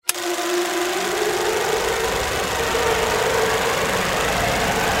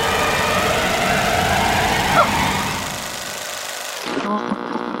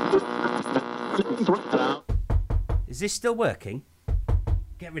this still working?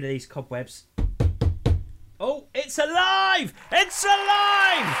 Get rid of these cobwebs. Oh, it's alive! It's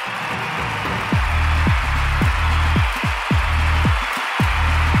alive!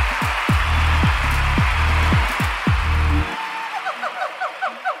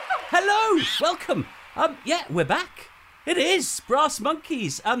 Hello! Welcome! Yeah, we're back. It is Brass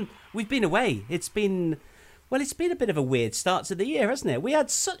Monkeys. We've been away. It's been a bit of a weird start to the year, hasn't it? We had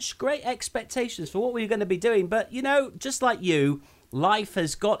such great expectations for what we were going to be doing, but, you know, just like you, life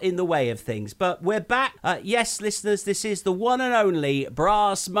has got in the way of things. But we're back. Yes, listeners, this is the one and only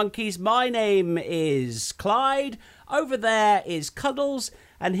Brass Monkeys. My name is Clyde. Over there is Cuddles.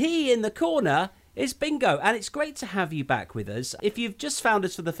 And he in the corner is Bingo, and it's great to have you back with us. If you've just found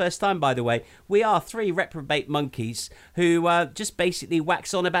us for the first time, by the way, we are three reprobate monkeys who just basically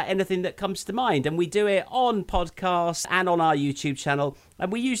wax on about anything that comes to mind, and we do it on podcasts and on our YouTube channel,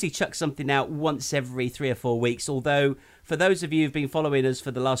 and we usually chuck something out once every 3 or 4 weeks, although for those of you who've been following us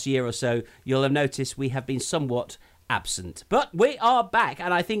for the last year or so, you'll have noticed we have been somewhat absent. But we are back,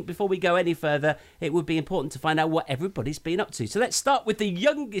 and I think before we go any further, it would be important to find out what everybody's been up to. So let's start with the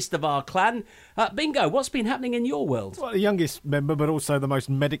youngest of our clan. Bingo, what's been happening in your world? Well, the youngest member, but also the most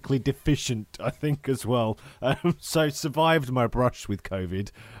medically deficient, I think, as well. So survived my brush with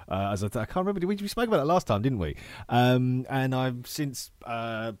COVID. I can't remember, we spoke about it last time, didn't we? And I've since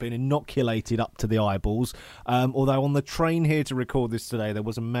been inoculated up to the eyeballs. Although on the train here to record this today, there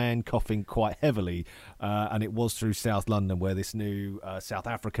was a man coughing quite heavily, and it was through South London, where this new South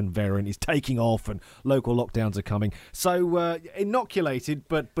African variant is taking off and local lockdowns are coming. So inoculated,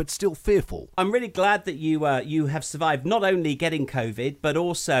 but still fearful. I'm really glad that you have survived not only getting COVID, but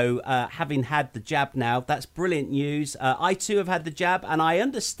also having had the jab now. That's brilliant news. I too have had the jab, and I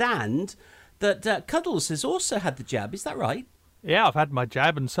understand that Cuddles has also had the jab. Is that right? Yeah, I've had my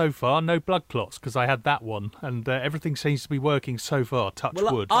jab, and so far, no blood clots, because I had that one, and everything seems to be working so far, touch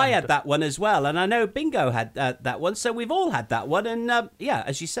wood. I had that one as well, and I know Bingo had that one, so we've all had that one, and yeah,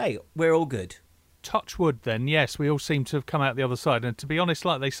 as you say, we're all good. Touch wood, then, yes, we all seem to have come out the other side, and to be honest,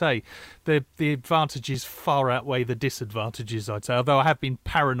 like they say, the advantages far outweigh the disadvantages, I'd say, although I have been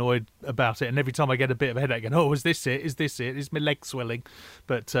paranoid about it, and every time I get a bit of a headache, and is this it, is my leg swelling?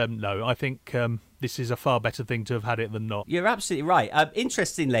 But no, I think this is a far better thing to have had it than not. You're absolutely right.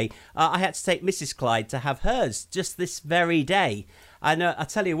 Interestingly, I had to take Mrs. Clyde to have hers just this very day. And I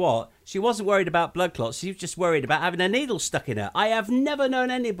tell you what, she wasn't worried about blood clots. She was just worried about having a needle stuck in her. I have never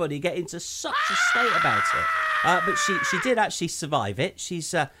known anybody get into such a state about it. But she did actually survive it.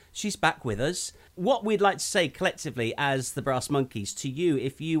 She's back with us. What we'd like to say collectively as the Brass Monkeys to you,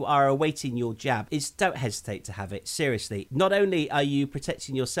 if you are awaiting your jab, is don't hesitate to have it. Seriously. Not only are you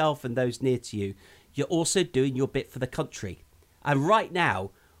protecting yourself and those near to you, you're also doing your bit for the country. And right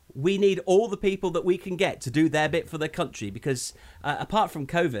now, we need all the people that we can get to do their bit for the country, because apart from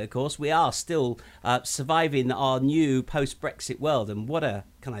COVID, of course, we are still surviving our new post-Brexit world. And what a,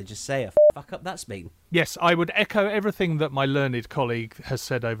 can I just say, a fuck up that's been. Yes, I would echo everything that my learned colleague has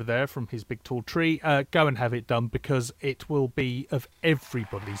said over there from his big tall tree. Go and have it done, because it will be of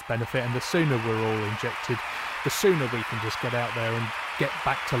everybody's benefit. And the sooner we're all injected, the sooner we can just get out there and get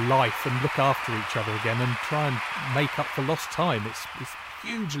back to life and look after each other again and try and make up for lost time. It's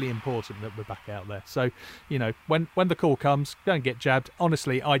hugely important that we're back out there. So, you know, when the call comes, go and get jabbed.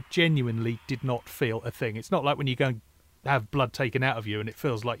 Honestly, I genuinely did not feel a thing. It's not like when you go and have blood taken out of you and it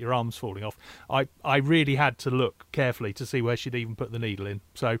feels like your arm's falling off. I really had to look carefully to see where she'd even put the needle in.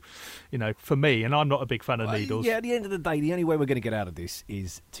 So, you know, for me, and I'm not a big fan of needles. Yeah, at the end of the day, the only way we're going to get out of this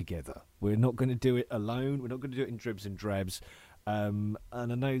is together. We're not going to do it alone. We're not going to do it in dribs and drabs. And I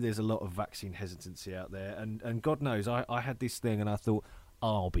know there's a lot of vaccine hesitancy out there. And God knows, I had this thing and I thought,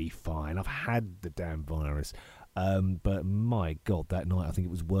 I'll be fine. I've had the damn virus. But my God, that night, I think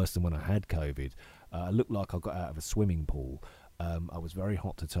it was worse than when I had COVID. I looked like I got out of a swimming pool. I was very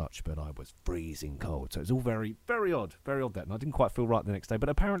hot to touch, but I was freezing cold. So it was all very, very odd that night. I didn't quite feel right the next day, but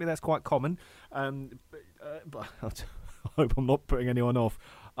apparently that's quite common. But I hope I'm not putting anyone off.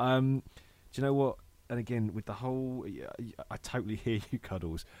 Do you know what? And again, with the whole, I totally hear you,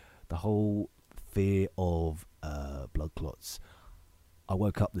 Cuddles, the whole fear of blood clots. I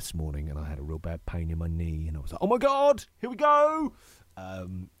woke up this morning and I had a real bad pain in my knee, and I was like, oh my God, here we go.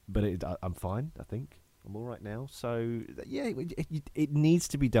 But I'm fine, I think. I'm all right now. So, yeah, it needs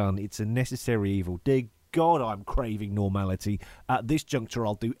to be done. It's a necessary evil. Dear God, I'm craving normality. At this juncture,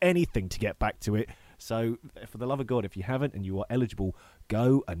 I'll do anything to get back to it. So, for the love of God, if you haven't and you are eligible,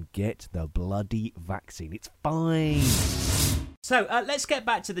 go and get the bloody vaccine. It's fine. So let's get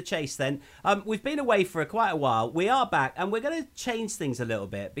back to the chase then. We've been away for quite a while. We are back, and we're going to change things a little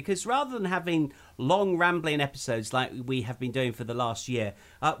bit, because rather than having long rambling episodes like we have been doing for the last year,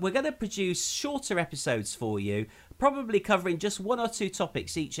 we're going to produce shorter episodes for you, probably covering just 1 or 2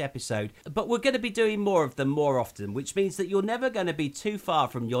 topics each episode, but we're going to be doing more of them more often, which means that you're never going to be too far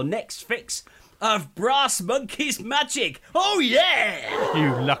from your next fix of Brass Monkeys magic. Oh yeah!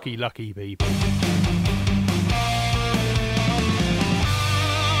 You lucky, lucky people.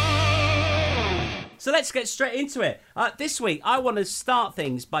 So let's get straight into it. This week, I want to start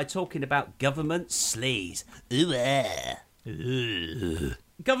things by talking about government sleaze.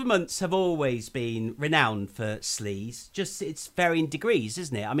 Governments have always been renowned for sleaze. Just it's varying degrees,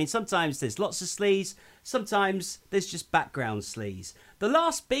 isn't it? I mean, sometimes there's lots of sleaze, sometimes there's just background sleaze. The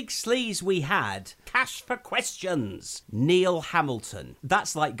last big sleaze we had, Cash for Questions, Neil Hamilton.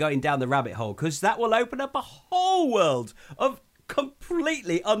 That's like going down the rabbit hole, because that will open up a whole world of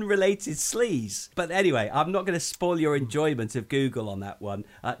completely unrelated sleaze. But anyway, I'm not going to spoil your enjoyment of Google on that one.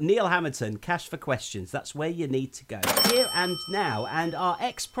 Neil Hamilton, Cash for Questions. That's where you need to go. Here and now, and our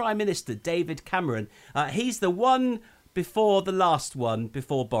ex-Prime Minister, David Cameron, he's the one before the last one,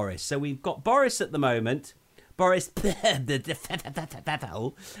 before Boris. So we've got Boris at the moment. Boris. Before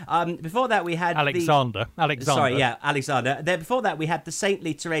that, we had Alexander. Sorry, yeah, Alexander. Then before that, we had the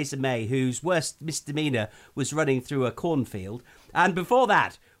saintly Theresa May, whose worst misdemeanour was running through a cornfield. And before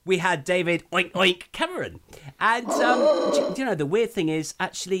that, we had David Oink Oink Cameron. And do you know, the weird thing is,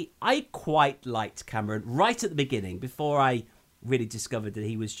 actually, I quite liked Cameron right at the beginning, before I really discovered that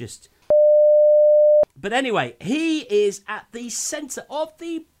he was just... But anyway, he is at the centre of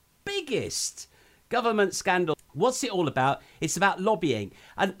the biggest government scandal. What's it all about? It's about lobbying.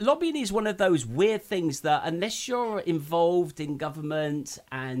 And lobbying is one of those weird things that, unless you're involved in government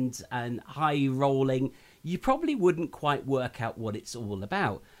and high rolling, you probably wouldn't quite work out what it's all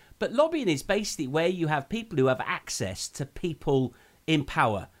about. But lobbying is basically where you have people who have access to people in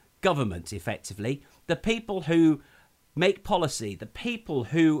power, government effectively, the people who make policy, the people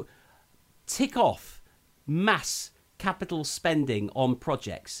who tick off mass capital spending on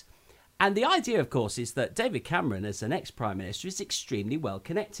projects. And the idea, of course, is that David Cameron, as an ex-Prime Minister, is extremely well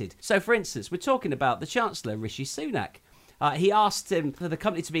connected. So, for instance, we're talking about the Chancellor, Rishi Sunak. He asked him for the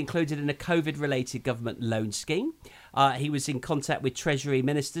company to be included in a COVID-related government loan scheme. He was in contact with Treasury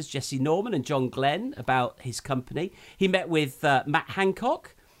Ministers Jesse Norman and John Glenn about his company. He met with Matt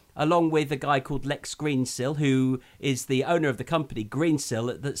Hancock, along with a guy called Lex Greensill, who is the owner of the company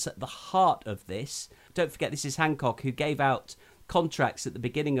Greensill, that's at the heart of this. Don't forget, this is Hancock, who gave out contracts at the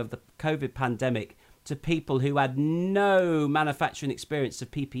beginning of the COVID pandemic to people who had no manufacturing experience of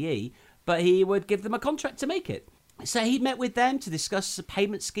PPE, but he would give them a contract to make it. So he met with them to discuss a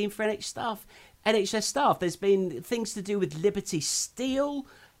payment scheme for NHS staff. There's been things to do with Liberty Steel.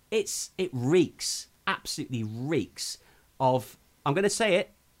 It reeks, absolutely reeks of, I'm going to say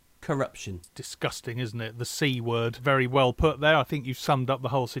it, corruption. Disgusting, isn't it? The C word. Very well put there. I think you've summed up the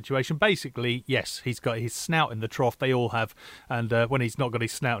whole situation. Basically, yes, he's got his snout in the trough. They all have. And when he's not got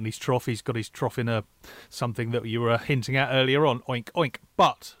his snout in his trough, he's got his trough in something that you were hinting at earlier on. Oink, oink.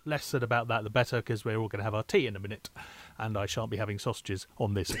 But less said about that, the better, because we're all going to have our tea in a minute. And I shan't be having sausages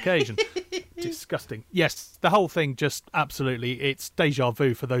on this occasion. Disgusting. Yes, the whole thing just absolutely, it's déjà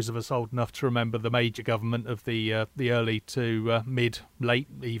vu for those of us old enough to remember the major government of the early to late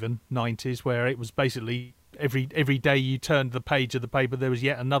even 90s, where it was basically every day you turned the page of the paper, there was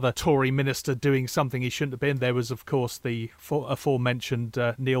yet another Tory minister doing something he shouldn't have been. There was, of course, the aforementioned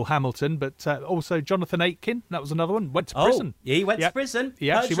Neil Hamilton, but also Jonathan Aitken. That was another one. Went to prison. Yeah, he went to prison.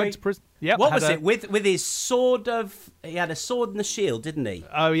 Yeah, he went to prison. Yep, what was it with his sword of? He had a sword and a shield, didn't he?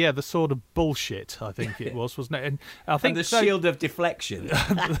 Oh yeah, the sword of bullshit. I think it was, wasn't it? And I think the shield of deflection.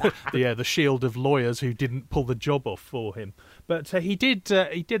 Yeah, the shield of lawyers who didn't pull the job off for him. But he did,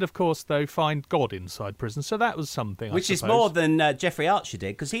 of course, though, find God inside prison. So that was something. Which is more than Jeffrey Archer did,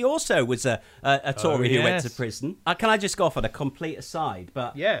 because he also was a Tory who went to prison. Can I just go off on a complete aside?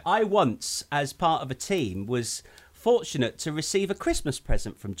 But yeah. I once, as part of a team, was fortunate to receive a Christmas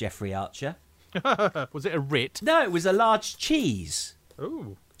present from Jeffrey Archer. Was it a writ? No, it was a large cheese.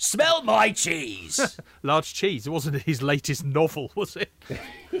 Ooh. Smell my cheese! Large cheese. It wasn't his latest novel, was it?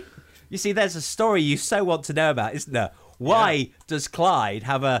 You see, there's a story you so want to know about, isn't there? Why does Clyde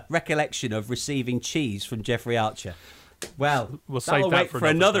have a recollection of receiving cheese from Jeffrey Archer? Well, we'll save that wait for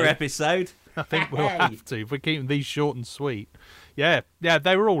another episode. I think we'll have to if we're keeping these short and sweet. Yeah,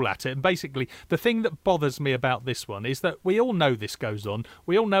 they were all at it. And basically, the thing that bothers me about this one is that we all know this goes on.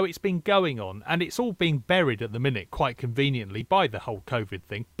 We all know it's been going on, and it's all being buried at the minute, quite conveniently, by the whole COVID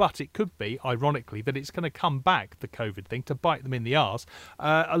thing. But it could be, ironically, that it's going to come back, the COVID thing, to bite them in the arse.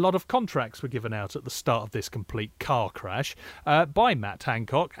 A lot of contracts were given out at the start of this complete car crash by Matt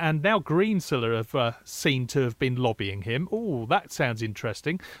Hancock, and now Greensill have seen to have been lobbying him. Oh, that sounds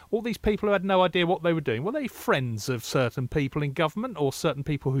interesting. All these people who had no idea what they were doing, were they friends of certain people in government or certain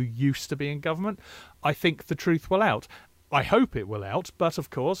people who used to be in government? I think the truth will out. I hope it will out, but of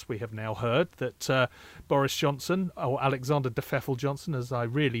course we have now heard that Boris Johnson, or Alexander de Pfeffel Johnson, as I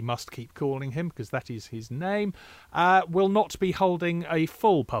really must keep calling him because that is his name, will not be holding a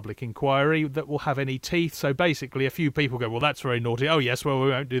full public inquiry that will have any teeth. So basically a few people go, well, that's very naughty. Oh yes, well, we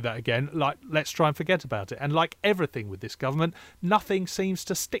won't do that again. Like, let's try and forget about it. And like everything with this government, nothing seems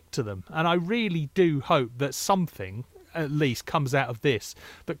to stick to them. And I really do hope that something at least comes out of this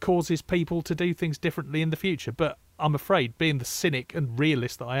that causes people to do things differently in the future. But I'm afraid, being the cynic and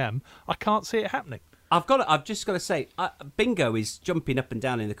realist that I am, I can't see it happening. I've just got to say, Bingo is jumping up and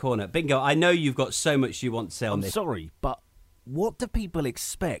down in the corner. Bingo, I know you've got so much you want to say on this. I'm sorry, but what do people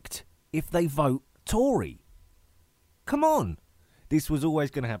expect if they vote Tory? Come on, this was always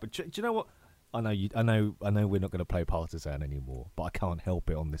going to happen. Do you know what? I know we're not going to play partisan anymore, but I can't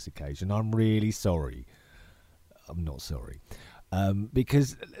help it on this occasion. I'm really sorry. I'm not sorry.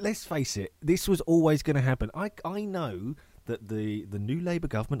 Because let's face it, this was always going to happen. I know that the new Labour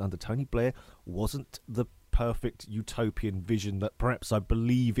government under Tony Blair wasn't the perfect utopian vision that perhaps I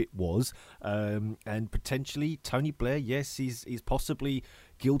believe it was, and potentially Tony Blair, yes, he's possibly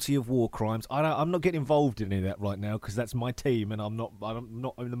guilty of war crimes. I'm not getting involved in any of that right now because that's my team, and I'm not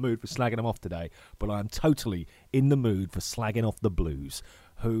in the mood for slagging them off today. But I'm totally in the mood for slagging off the Blues,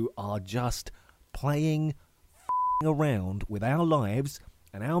 who are just playing around with our lives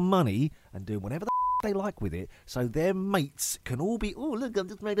and our money and doing whatever the they like with it, so their mates can all be, oh look, I've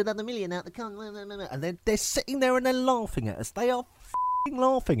just made another million out the con, and they're sitting there and they're laughing at us. They are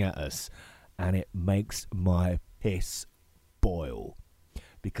laughing at us, and it makes my piss boil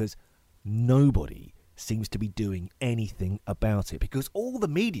because nobody seems to be doing anything about it, because all the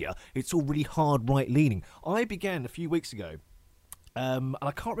media, it's all really hard right leaning. I began a few weeks ago, and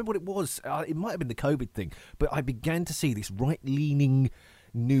I can't remember what it was. It might have been the COVID thing, but I began to see this right-leaning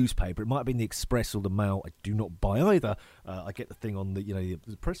newspaper. It might have been the Express or the Mail. I do not buy either. I get the thing on the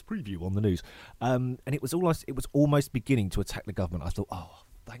press preview on the news, and it was almost beginning to attack the government. I thought, oh,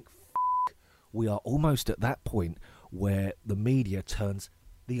 thank f***, we are almost at that point where the media turns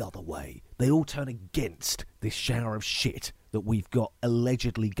the other way. They all turn against this shower of shit that we've got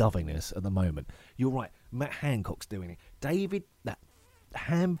allegedly governing us at the moment. You're right, Matt Hancock's doing it. David, that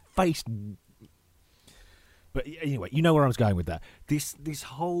ham-faced... But anyway, you know where I was going with that. This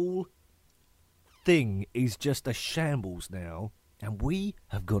whole thing is just a shambles now, and we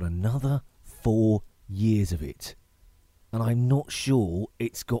have got another 4 years of it. And I'm not sure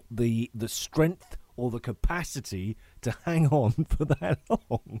it's got the strength or the capacity to hang on for that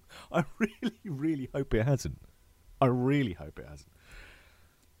long. I really, really hope it hasn't. I really hope it hasn't.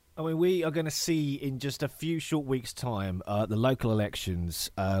 I mean, we are going to see in just a few short weeks' time the local elections.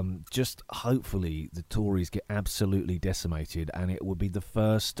 Just hopefully the Tories get absolutely decimated, and it will be the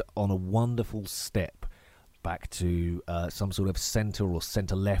first on a wonderful step back to some sort of centre or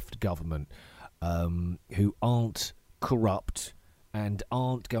centre-left government who aren't corrupt and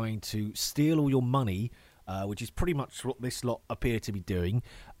aren't going to steal all your money, which is pretty much what this lot appear to be doing,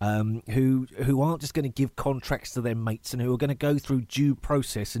 who aren't just going to give contracts to their mates and who are going to go through due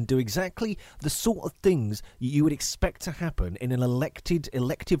process and do exactly the sort of things you would expect to happen in an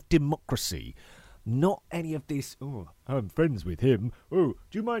elective democracy. Not any of this, oh, I'm friends with him. Oh,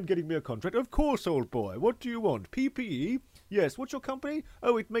 do you mind getting me a contract? Of course, old boy. What do you want? PPE? Yes, what's your company?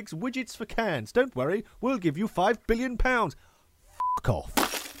 Oh, it makes widgets for cans. Don't worry, we'll give you £5 billion. F***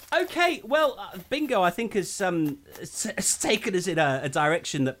 off. Okay, well, Bingo, I think, has taken us in a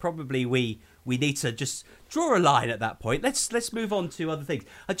direction that probably we need to just draw a line at that point. Let's move on to other things.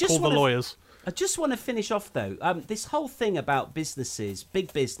 Call the lawyers. I just want to finish off, though. This whole thing about businesses,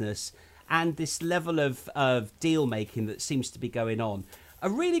 big business, and this level of deal-making that seems to be going on. A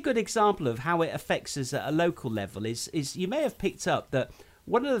really good example of how it affects us at a local level is you may have picked up that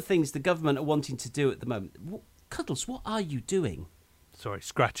one of the things the government are wanting to do at the moment... Cuddles, what are you doing? Sorry,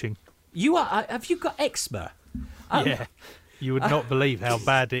 scratching. You are? Have you got eczema? Yeah. You would not believe how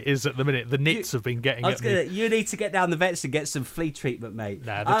bad it is at the minute. The nits have been getting at me. You need to get down the vets and get some flea treatment, mate.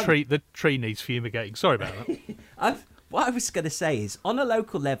 Nah, the tree needs fumigating. Sorry about that. What I was going to say is, on a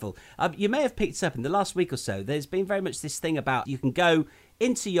local level, you may have picked up in the last week or so, there's been very much this thing about you can go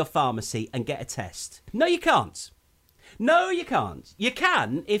into your pharmacy and get a test. No, you can't. No, you can't. You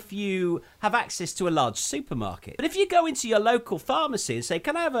can if you have access to a large supermarket. But if you go into your local pharmacy and say,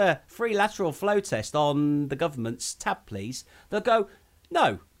 can I have a free lateral flow test on the government's tab, please? They'll go,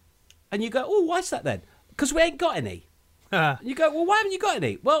 no. And you go, oh, why's that then? Because we ain't got any. You go, well, why haven't you got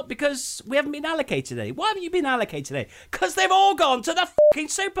any? Well, because we haven't been allocated any. Why haven't you been allocated any? Because they've all gone to the fucking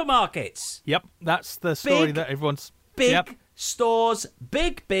supermarkets. Yep, that's the story that everyone's... Big stores,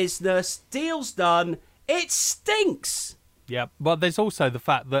 big business, deals done. It stinks. Yeah, but there's also the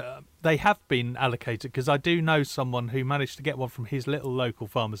fact that they have been allocated, because I do know someone who managed to get one from his little local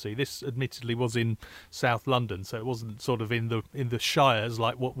pharmacy. This admittedly was in South London, so it wasn't sort of in the shires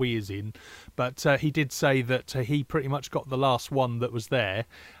like what we is in. But he did say that he pretty much got the last one that was there,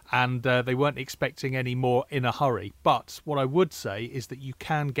 and they weren't expecting any more in a hurry. But what I would say is that you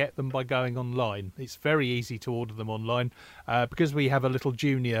can get them by going online. It's very easy to order them online, because we have a little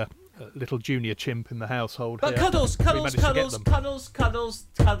junior chimp in the household. But here. Cuddles.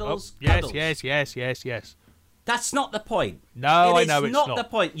 Yes. That's not the point. No, I know it's not. It's not the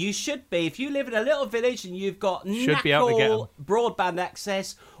point. You should be, if you live in a little village and you've got broadband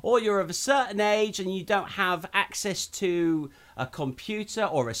access, or you're of a certain age and you don't have access to a computer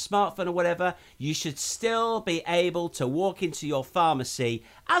or a smartphone or whatever, you should still be able to walk into your pharmacy,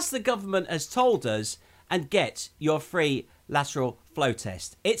 as the government has told us, and get your free lateral flow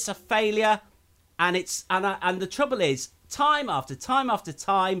test. It's a failure, and the trouble is, time after time after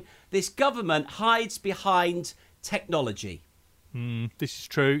time, this government hides behind technology. This is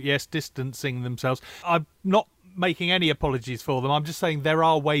true. Yes, distancing themselves. I'm not making any apologies for them. I'm just saying there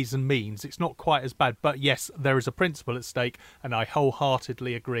are ways and means. It's not quite as bad, but yes, there is a principle at stake, and I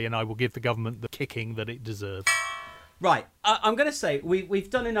wholeheartedly agree, and I will give the government the kicking that it deserves. Right, I'm going to say we've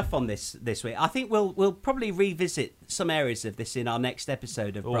done enough on this week. I think we'll probably revisit some areas of this in our next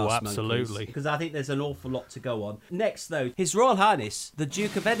episode of Brass Monkeys. Absolutely. Because I think there's an awful lot to go on. Next, though, His Royal Highness, the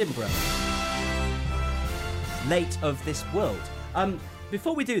Duke of Edinburgh. Late of this world.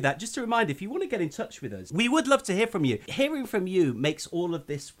 Before we do that, just a reminder, if you want to get in touch with us, we would love to hear from you. Hearing from you makes all of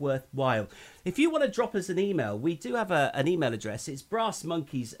this worthwhile. If you want to drop us an email, we do have an email address. It's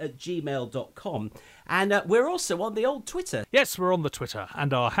brassmonkeys@gmail.com. And we're also on the old Twitter. Yes, we're on the Twitter,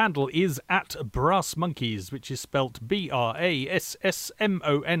 and our handle is @brassmonkeys, which is spelt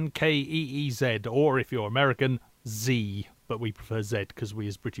BRASSMONKEEZ, or if you're American, Z. But we prefer Z because we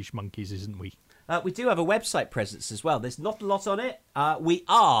as British monkeys, isn't we? We do have a website presence as well. There's not a lot on it. We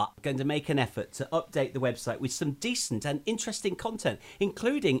are going to make an effort to update the website with some decent and interesting content,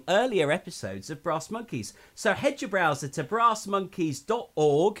 including earlier episodes of Brass Monkeys. So head your browser to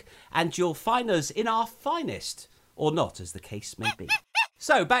brassmonkeys.org and you'll find us in our finest, or not, as the case may be.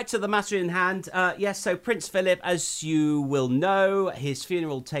 So, back to the matter in hand. So Prince Philip, as you will know, his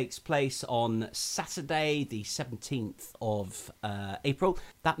funeral takes place on Saturday, the 17th of April.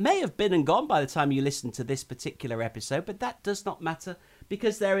 That may have been and gone by the time you listen to this particular episode, but that does not matter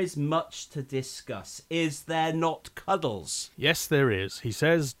because there is much to discuss. Is there not, Cuddles? Yes, there is. He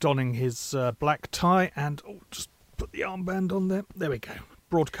says, donning his black tie and... just put the armband on there. There we go.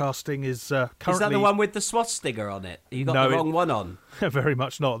 Broadcasting is currently... Is that the one with the swastika on it? You got the wrong one on. Very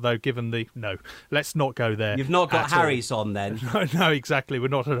much not, though, given the... No, let's not go there. You've not got Harry's on, then? No, exactly. We're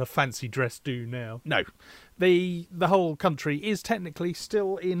not at a fancy dress do now. No. The whole country is technically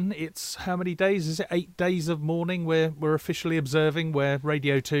still in its... How many days? Is it 8 days of mourning we're officially observing, where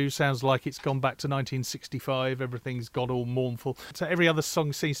Radio 2 sounds like it's gone back to 1965. Everything's got all mournful. So every other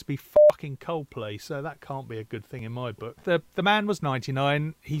song seems to be fucking Coldplay, so that can't be a good thing in my book. The man was 99.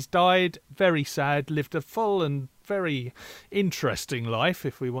 He's died, very sad, lived a full and very interesting life,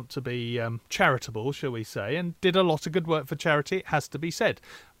 if we want to be charitable, shall we say, and did a lot of good work for charity, it has to be said,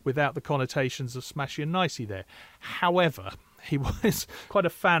 without the connotations of smashy and nicey there. However, he was quite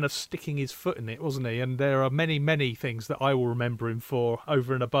a fan of sticking his foot in it, wasn't he? And there are many, many things that I will remember him for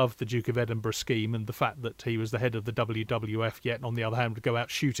over and above the Duke of Edinburgh scheme and the fact that he was the head of the WWF, yet on the other hand would go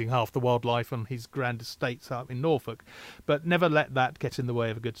out shooting half the wildlife on his grand estates up in Norfolk. But never let that get in the way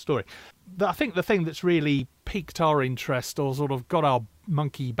of a good story. I think the thing that's really piqued our interest, or sort of got our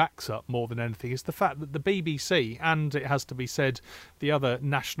monkey backs up more than anything, is the fact that the BBC, and it has to be said the other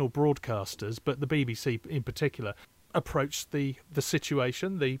national broadcasters, but the BBC in particular, approached the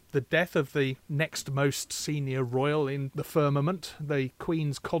situation, the death of the next most senior royal in the firmament, the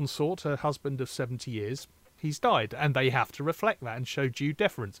Queen's consort, her husband of 70 years. He's died, and they have to reflect that and show due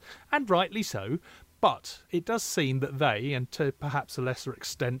deference, and rightly so. But it does seem that they, and to perhaps a lesser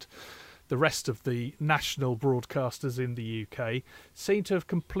extent the rest of the national broadcasters in the UK seem to have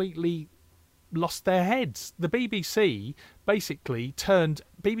completely lost their heads. The BBC basically turned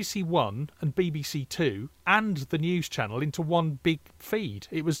BBC One and BBC Two and the news channel into one big feed.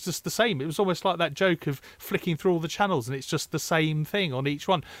 It was just the same. It was almost like that joke of flicking through all the channels and it's just the same thing on each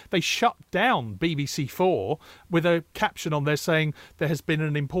one. They shut down BBC Four with a caption on there saying there has been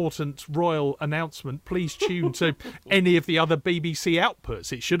an important royal announcement. Please tune to any of the other BBC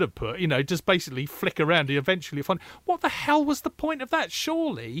outputs. It should have put, just basically flick around and eventually you'll find, what the hell was the point of that?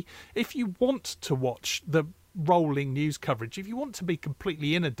 Surely, if you want to watch the rolling news coverage, if you want to be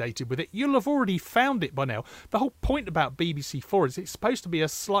completely inundated with it, you'll have already found it by now. The whole point about BBC Four is it's supposed to be a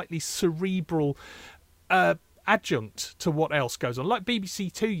slightly cerebral adjunct to what else goes on, like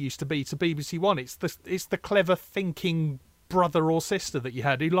BBC Two used to be to BBC One. It's the clever thinking brother or sister that you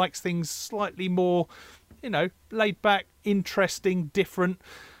had who likes things slightly more, laid back, interesting, different.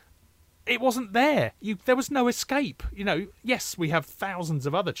 It wasn't there. There was no escape. Yes, we have thousands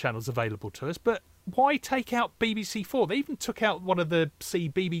of other channels available to us, but why take out BBC Four? They even took out one of the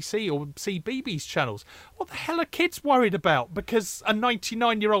CBBC or CBeebies channels. What the hell are kids worried about? Because a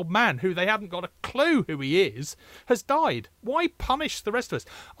 99-year-old man who they haven't got a clue who he is has died. Why punish the rest of us?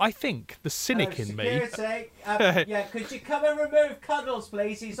 I think the cynic in me... Yeah, could you come and remove Cuddles,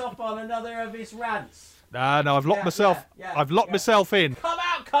 please? He's off on another of his rants. No, I've locked myself. I've locked myself in. Come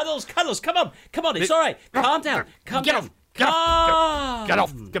out, Cuddles, come on, it's all right. Calm down, Get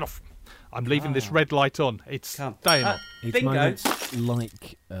off. I'm leaving this red light on. It's staying on. It's Bingo. moments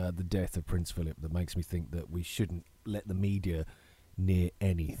like the death of Prince Philip that makes me think that we shouldn't let the media near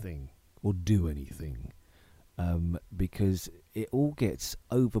anything or do anything, because it all gets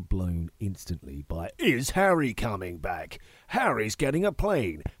overblown instantly by, is Harry coming back? Harry's getting a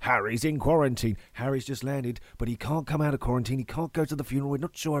plane. Harry's in quarantine. Harry's just landed, but he can't come out of quarantine. He can't go to the funeral. We're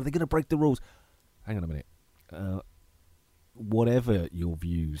not sure. Are they going to break the rules? Hang on a minute. Whatever your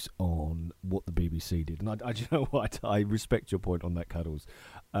views on what the BBC did, and I you know what, I respect your point on that, Cuddles.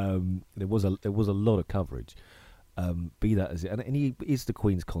 There was a lot of coverage. Be that as it, and he is the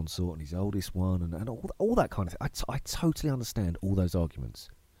Queen's consort and he's the oldest one, and all that kind of thing. I totally understand all those arguments,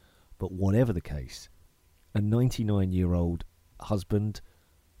 but whatever the case, a 99-year-old husband,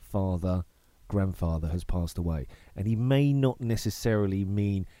 father, grandfather has passed away, and he may not necessarily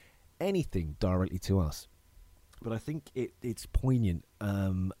mean anything directly to us. But I think it's poignant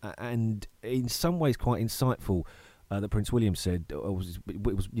and in some ways quite insightful that Prince William said.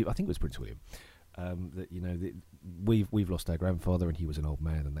 I think it was Prince William that we've lost our grandfather and he was an old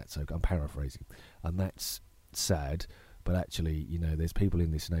man, and that's okay. I'm paraphrasing, and that's sad. But actually, there's people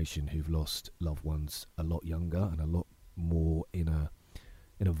in this nation who've lost loved ones a lot younger and a lot more in a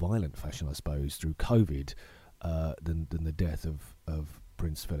violent fashion, I suppose, through COVID than the death of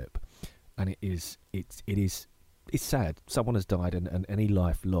Prince Philip. And it is. It's sad. Someone has died, and any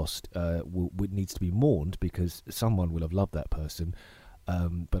life lost needs to be mourned because someone will have loved that person.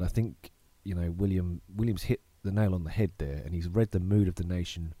 But I think William's hit the nail on the head there, and he's read the mood of the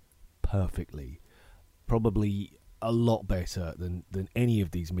nation perfectly. Probably a lot better than any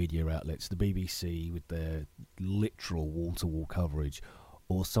of these media outlets, the BBC with their literal wall-to-wall coverage,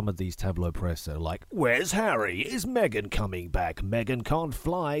 or some of these tabloid press that are like, "Where's Harry? Is Meghan coming back? Meghan can't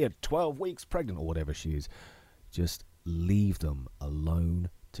fly at 12 weeks pregnant," or whatever she is. Just leave them alone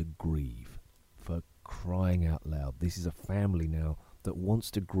to grieve, for crying out loud. This is a family now that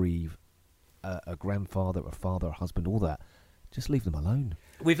wants to grieve a grandfather, a father, a husband, all that. Just leave them alone.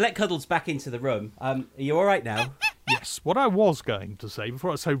 We've let Cuddles back into the room. Are you all right now? Yes, what I was going to say, before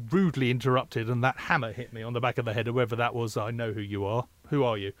I was so rudely interrupted and that hammer hit me on the back of the head, whoever that was, I know who you are. Who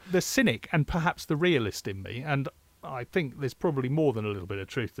are you? The cynic and perhaps the realist in me, and I think there's probably more than a little bit of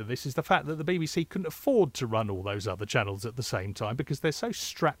truth to this, is the fact that the BBC couldn't afford to run all those other channels at the same time because they're so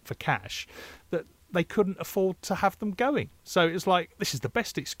strapped for cash that they couldn't afford to have them going. So it's like, this is the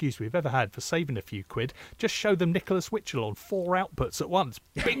best excuse we've ever had for saving a few quid. Just show them Nicholas Witchell on 4 outputs at once.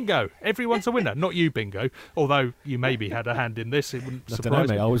 Bingo! Everyone's a winner. Not you, Bingo. Although you maybe had a hand in this. It wouldn't surprise me. I don't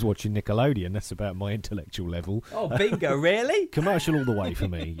know, mate. I was watching Nickelodeon. That's about my intellectual level. Oh, Bingo, really? Commercial all the way for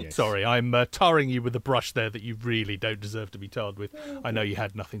me, yes. Sorry, I'm tarring you with a brush there that you really don't deserve to be tarred with. I know you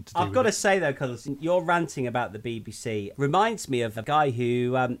had nothing to do with it. I've got to say, though, Cuddles, your ranting about the BBC reminds me of a guy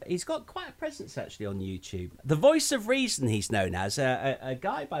who, he's got quite a presence, actually, on YouTube. The voice of reason, he's known as, a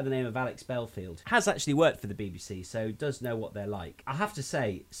guy by the name of Alex Belfield, has actually worked for the BBC, so does know what they're like. I have to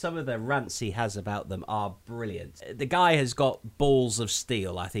say, some of the rants he has about them are brilliant. The guy has got balls of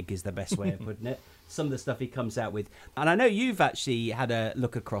steel, I think is the best way of putting it. Some of the stuff he comes out with. And I know you've actually had a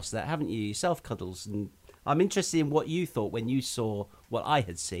look across that, haven't you, yourself, Cuddles? And I'm interested in what you thought when you saw what I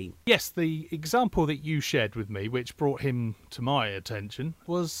had seen. Yes, the example that you shared with me, which brought him to my attention,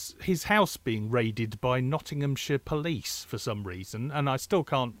 was his house being raided by Nottinghamshire police for some reason, and I still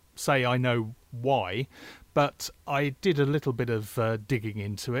can't say I know why, but I did a little bit of digging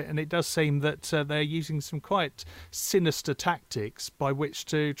into it, and it does seem that they're using some quite sinister tactics by which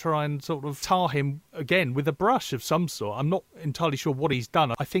to try and sort of tar him again with a brush of some sort. I'm not entirely sure what he's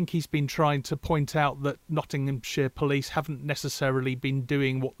done. I think he's been trying to point out that Nottinghamshire police haven't necessarily been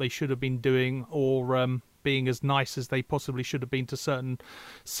doing what they should have been doing, or being as nice as they possibly should have been to certain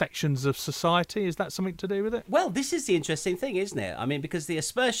sections of society. Is that something to do with it? Well, this is the interesting thing, isn't it? I mean, because the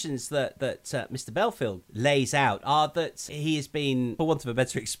aspersions that Mr. Belfield lays out are that he has been, for want of a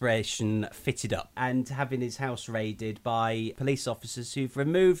better expression, fitted up and having his house raided by police officers who've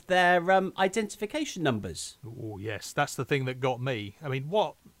removed their identification numbers. Oh, yes, that's the thing that got me. I mean,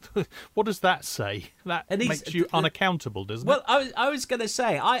 what does that say? That And makes you unaccountable, doesn't Well, it? I was going to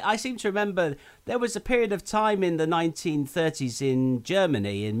say, I seem to remember there was a period of time in the 1930s in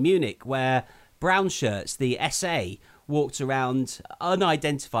Germany, in Munich, where brown shirts, the SA, walked around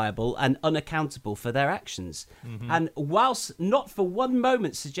unidentifiable and unaccountable for their actions. Mm-hmm. And whilst not for one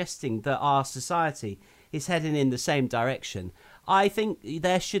moment suggesting that our society is heading in the same direction, I think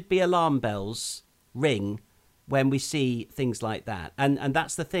there should be alarm bells ring when we see things like that. And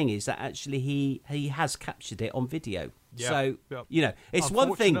that's the thing, is that actually he has captured it on video. Yeah, so, yeah. you know, it's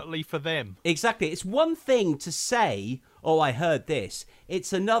one thing... Unfortunately for them. Exactly. It's one thing to say, oh, I heard this.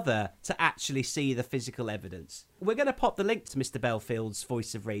 It's another to actually see the physical evidence. We're going to pop the link to Mr. Belfield's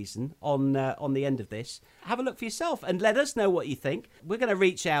Voice of Reason on the end of this. Have a look for yourself and let us know what you think. We're going to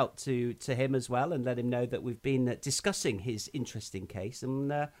reach out to him as well and let him know that we've been discussing his interesting case,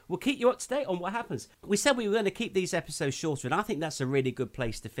 and we'll keep you up to date on what happens. We said we were going to keep these episodes shorter, and I think that's a really good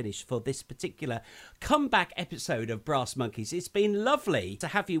place to finish for this particular comeback episode of Brass Monkeys. It's been lovely to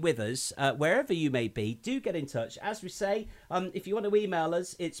have you with us wherever you may be. Do get in touch. As we say, if you want to email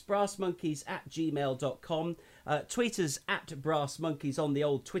us, it's brassmonkeys@gmail.com. Tweet us at Brass Monkeys on the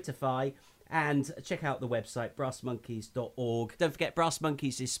old Twitterfy, and check out the website brassmonkeys.org. Don't forget, Brass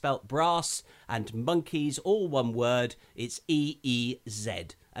Monkeys is spelt brass and monkeys, all one word. It's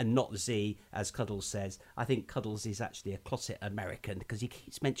EEZ and not Z, as Cuddles says. I think Cuddles is actually a closet American because he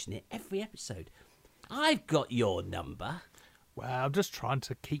keeps mentioning it every episode. I've got your number. Well, I'm just trying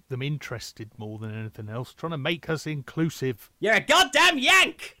to keep them interested more than anything else, trying to make us inclusive. You're a goddamn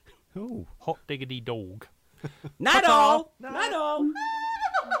Yank! Ooh, hot diggity dog. Not all! Not all!